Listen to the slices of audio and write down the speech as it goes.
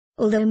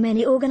Although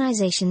many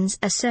organizations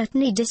are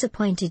certainly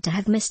disappointed to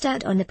have missed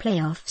out on the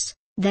playoffs,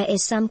 there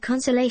is some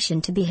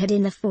consolation to be had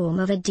in the form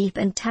of a deep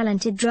and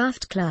talented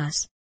draft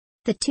class.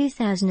 The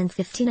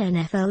 2015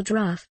 NFL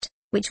Draft,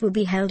 which will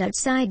be held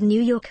outside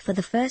New York for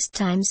the first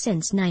time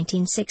since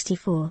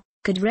 1964,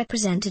 could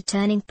represent a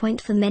turning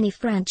point for many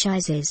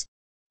franchises.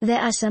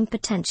 There are some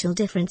potential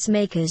difference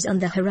makers on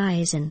the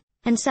horizon,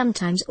 and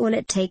sometimes all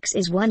it takes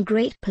is one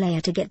great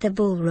player to get the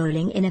ball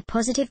rolling in a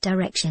positive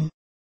direction.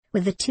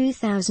 With the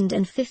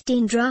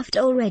 2015 draft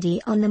already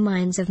on the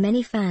minds of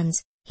many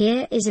fans,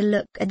 here is a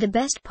look at the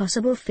best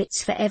possible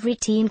fits for every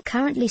team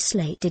currently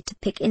slated to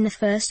pick in the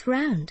first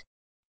round.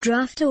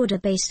 Draft order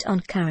based on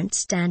current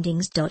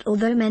standings.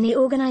 Although many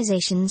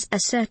organizations are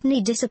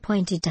certainly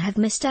disappointed to have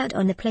missed out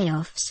on the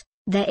playoffs,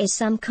 there is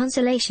some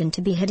consolation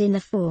to be had in the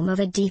form of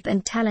a deep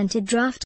and talented draft